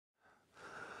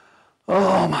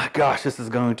Oh my gosh, this is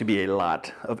going to be a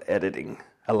lot of editing.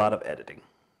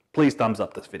 Please thumbs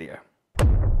up this video.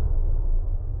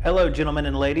 Hello gentlemen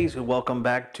and ladies, and welcome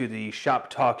back to the Shop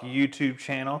Talk YouTube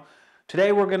channel.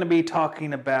 Today we're going to be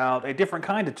talking about a different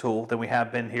kind of tool than we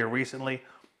have been here recently.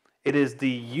 It is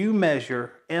the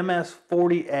uMeasure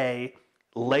MS-40A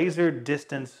laser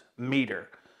distance meter.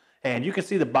 And you can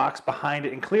see the box behind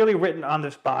it, and clearly written on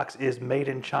this box is made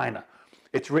in China.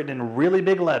 It's written in really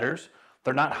big letters.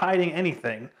 They're not hiding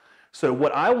anything. So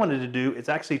what I wanted to do is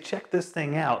actually check this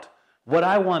thing out. What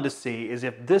I wanted to see is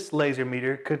if this laser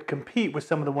meter could compete with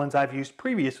some of the ones I've used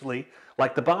previously,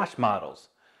 like the Bosch models.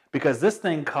 Because this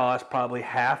thing costs probably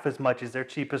half as much as their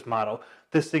cheapest model.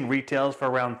 This thing retails for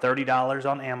around $30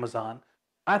 on Amazon.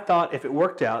 I thought if it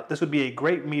worked out, this would be a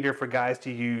great meter for guys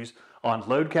to use on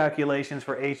load calculations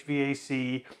for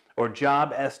HVAC or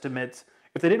job estimates.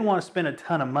 If they didn't want to spend a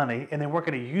ton of money and they weren't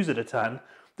going to use it a ton,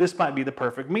 this might be the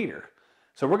perfect meter.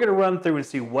 So we're going to run through and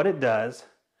see what it does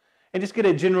and just get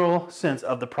a general sense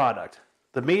of the product.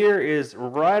 The meter is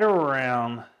right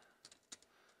around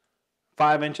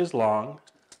 5 inches long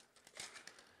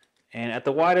and at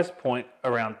the widest point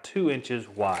around 2 inches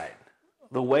wide.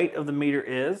 The weight of the meter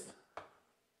is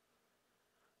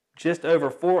just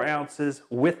over 4 ounces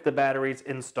with the batteries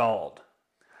installed.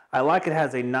 I like it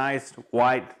has a nice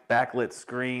white backlit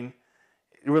screen.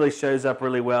 It really shows up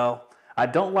really well. I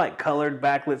don't like colored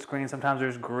backlit screens. Sometimes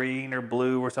there's green or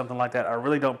blue or something like that. I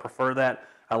really don't prefer that.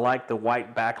 I like the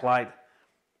white backlight.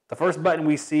 The first button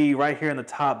we see right here in the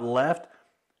top left,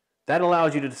 that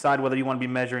allows you to decide whether you want to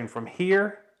be measuring from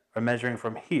here or measuring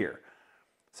from here.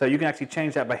 So you can actually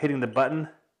change that by hitting the button, and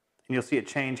you'll see it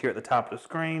change here at the top of the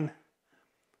screen.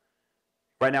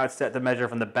 Right now it's set to measure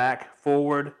from the back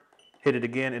forward. Hit it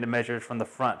again and it measures from the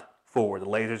front forward. The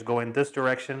laser's going this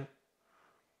direction.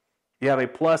 You have a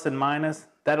plus and minus.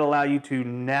 That'll allow you to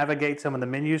navigate some of the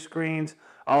menu screens.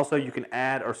 Also, you can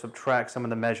add or subtract some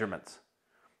of the measurements.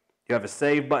 You have a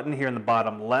save button here in the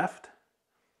bottom left.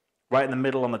 Right in the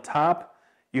middle on the top,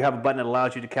 you have a button that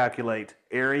allows you to calculate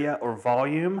area or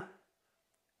volume.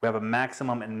 We have a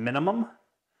maximum and minimum.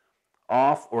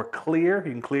 Off or clear.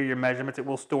 You can clear your measurements. It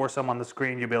will store some on the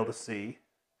screen you'll be able to see.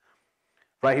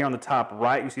 Right here on the top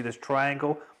right, you see this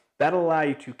triangle. That'll allow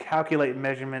you to calculate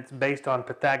measurements based on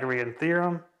Pythagorean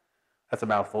theorem. That's a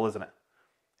mouthful, isn't it?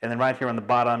 And then right here on the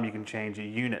bottom, you can change the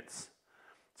units.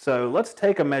 So let's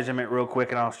take a measurement real quick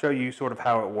and I'll show you sort of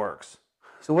how it works.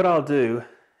 So what I'll do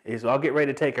is I'll get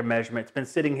ready to take a measurement. It's been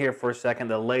sitting here for a second.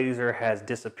 The laser has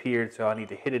disappeared, so I need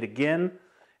to hit it again.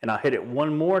 And I'll hit it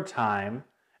one more time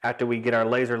after we get our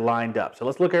laser lined up. So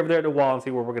let's look over there at the wall and see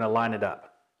where we're going to line it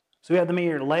up. So we have the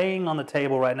meter laying on the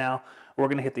table right now. We're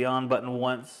going to hit the on button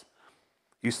once.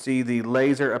 You see the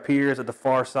laser appears at the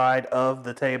far side of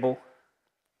the table.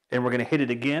 And we're going to hit it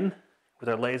again with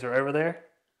our laser over there.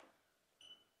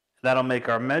 That'll make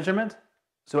our measurement.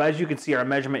 So as you can see, our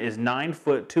measurement is 9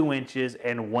 foot 2 inches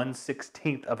and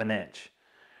 1/16 of an inch.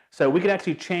 So we can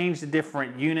actually change the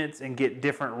different units and get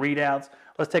different readouts.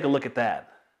 Let's take a look at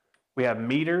that. We have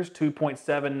meters,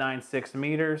 2.796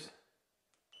 meters.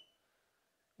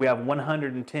 We have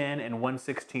 110 and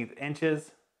 1/16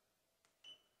 inches.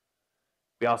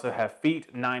 We also have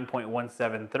feet,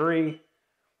 9.173,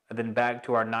 and then back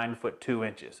to our 9 foot 2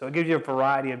 inches. So it gives you a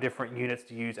variety of different units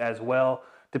to use as well,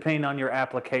 depending on your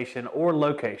application or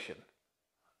location.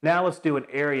 Now let's do an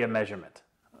area measurement.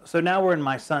 So now we're in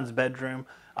my son's bedroom.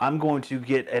 I'm going to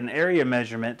get an area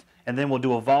measurement, and then we'll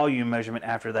do a volume measurement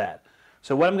after that.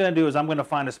 So what I'm going to do is I'm going to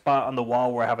find a spot on the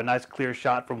wall where I have a nice clear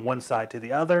shot from one side to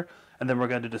the other, and then we're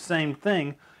going to do the same thing,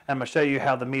 and I'm going to show you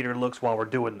how the meter looks while we're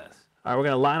doing this. All right, we're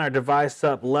going to line our device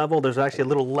up level. There's actually a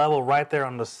little level right there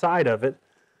on the side of it.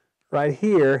 Right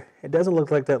here, it doesn't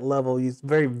look like that level. It's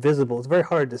very visible. It's very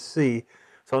hard to see,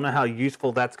 so I don't know how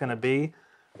useful that's going to be.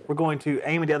 We're going to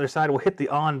aim at the other side. We'll hit the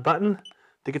on button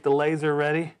to get the laser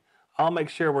ready. I'll make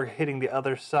sure we're hitting the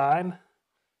other side.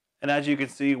 And as you can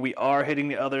see, we are hitting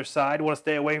the other side. We want to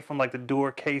stay away from like the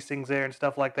door casings there and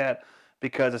stuff like that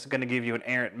because it's going to give you an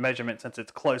errant measurement since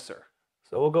it's closer.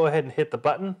 So we'll go ahead and hit the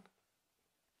button.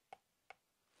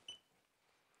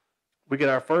 We get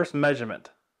our first measurement.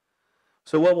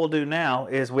 So what we'll do now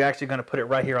is we're actually going to put it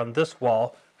right here on this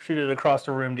wall, shoot it across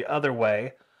the room the other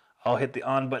way. I'll hit the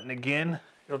on button again.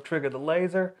 It'll trigger the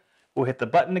laser. We'll hit the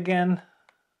button again.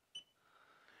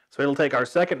 So it'll take our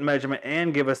second measurement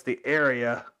and give us the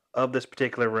area of this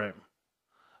particular room.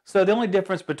 So the only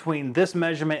difference between this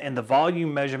measurement and the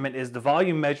volume measurement is the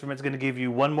volume measurement is going to give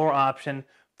you one more option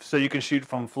so you can shoot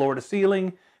from floor to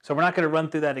ceiling. So we're not going to run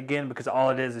through that again because all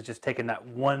it is just taking that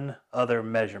one other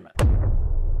measurement.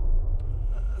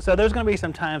 So there's going to be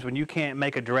some times when you can't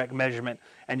make a direct measurement,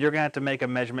 and you're going to have to make a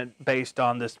measurement based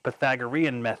on this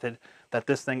Pythagorean method that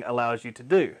this thing allows you to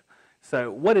do.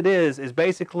 So what it is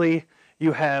basically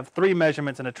you have three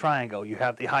measurements in a triangle. You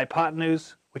have the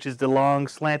hypotenuse, which is the long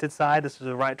slanted side. This is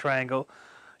a right triangle.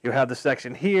 You have the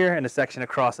section here and a section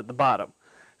across at the bottom.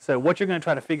 So what you're going to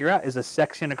try to figure out is a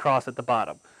section across at the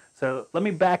bottom. So let me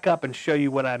back up and show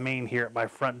you what I mean here at my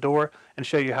front door and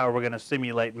show you how we're going to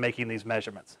simulate making these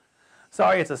measurements.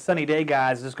 Sorry, it's a sunny day,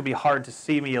 guys. It's going to be hard to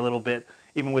see me a little bit,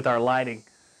 even with our lighting.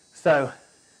 So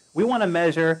we want to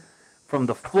measure from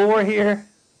the floor here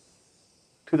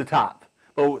to the top.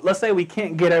 But let's say we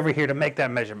can't get over here to make that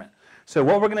measurement. So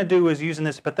what we're going to do is, using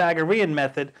this Pythagorean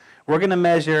method, we're going to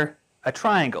measure a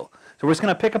triangle. So we're just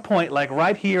going to pick a point like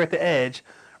right here at the edge.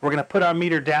 We're going to put our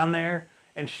meter down there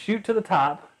and shoot to the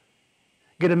top,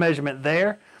 get a measurement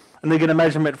there, and then get a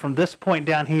measurement from this point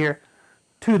down here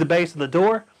to the base of the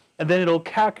door, and then it'll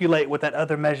calculate what that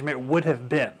other measurement would have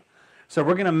been. So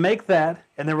we're going to make that,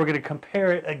 and then we're going to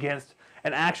compare it against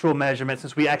an actual measurement,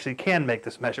 since we actually can make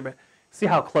this measurement, see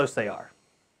how close they are.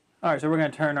 All right, so we're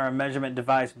going to turn our measurement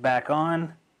device back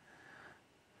on.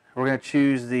 We're going to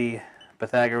choose the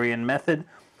Pythagorean method.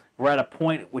 We're at a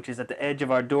point which is at the edge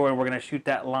of our door, and we're going to shoot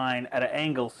that line at an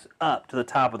angle up to the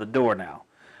top of the door now.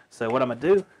 So what I'm going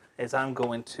to do is I'm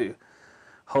going to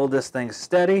hold this thing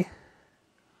steady.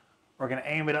 We're going to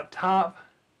aim it up top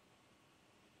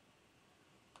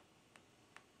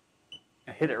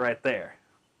and hit it right there.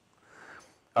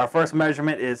 Our first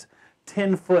measurement is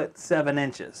 10 foot 7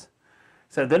 inches.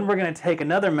 So then we're going to take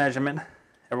another measurement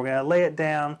and we're going to lay it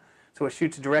down so it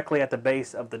shoots directly at the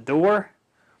base of the door.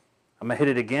 I'm going to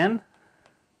hit it again.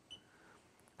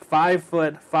 5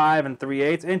 foot 5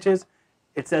 3/8 inches.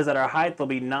 It says that our height will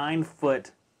be 9 foot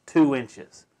 2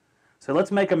 inches. So let's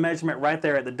make a measurement right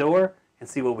there at the door and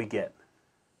see what we get.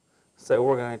 So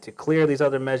we're going to clear these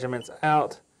other measurements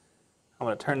out. I'm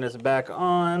going to turn this back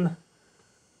on.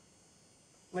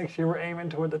 Make sure we're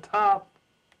aiming toward the top.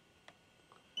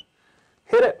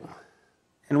 Hit it.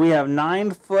 And we have 9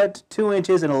 foot 2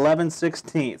 inches and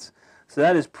 11/16. So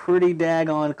that is pretty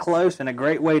daggone close and a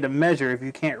great way to measure if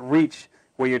you can't reach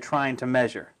where you're trying to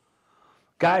measure.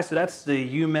 Guys, so that's the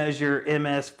uMeasure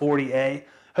MS-40A.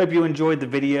 Hope you enjoyed the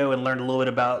video and learned a little bit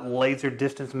about laser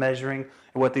distance measuring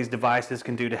and what these devices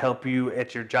can do to help you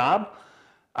at your job.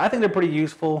 I think they're pretty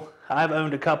useful. I've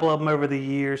owned a couple of them over the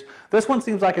years. This one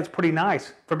seems like it's pretty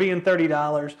nice. For being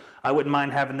 $30, I wouldn't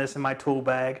mind having this in my tool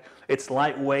bag. It's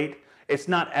lightweight. It's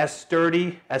not as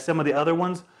sturdy as some of the other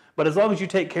ones, but as long as you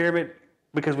take care of it,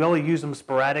 because we only use them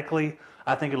sporadically,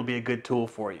 I think it'll be a good tool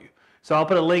for you. So I'll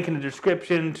put a link in the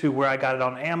description to where I got it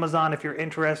on Amazon if you're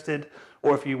interested,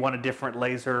 or if you want a different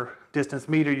laser distance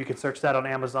meter, you can search that on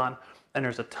Amazon, and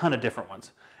there's a ton of different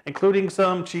ones, including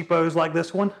some cheapos like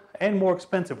this one and more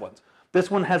expensive ones.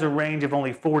 This one has a range of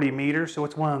only 40 meters, so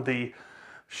it's one of the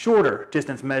shorter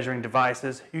distance measuring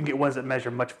devices. You can get ones that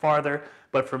measure much farther,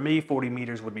 but for me, 40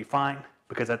 meters would be fine,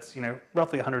 because that's,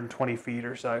 roughly 120 feet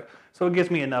or so. So it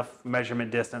gives me enough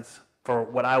measurement distance for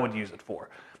what I would use it for.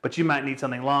 But you might need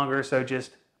something longer, so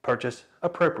just purchase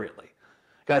appropriately.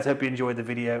 Guys, I hope you enjoyed the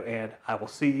video, and I will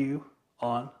see you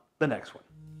on the next one.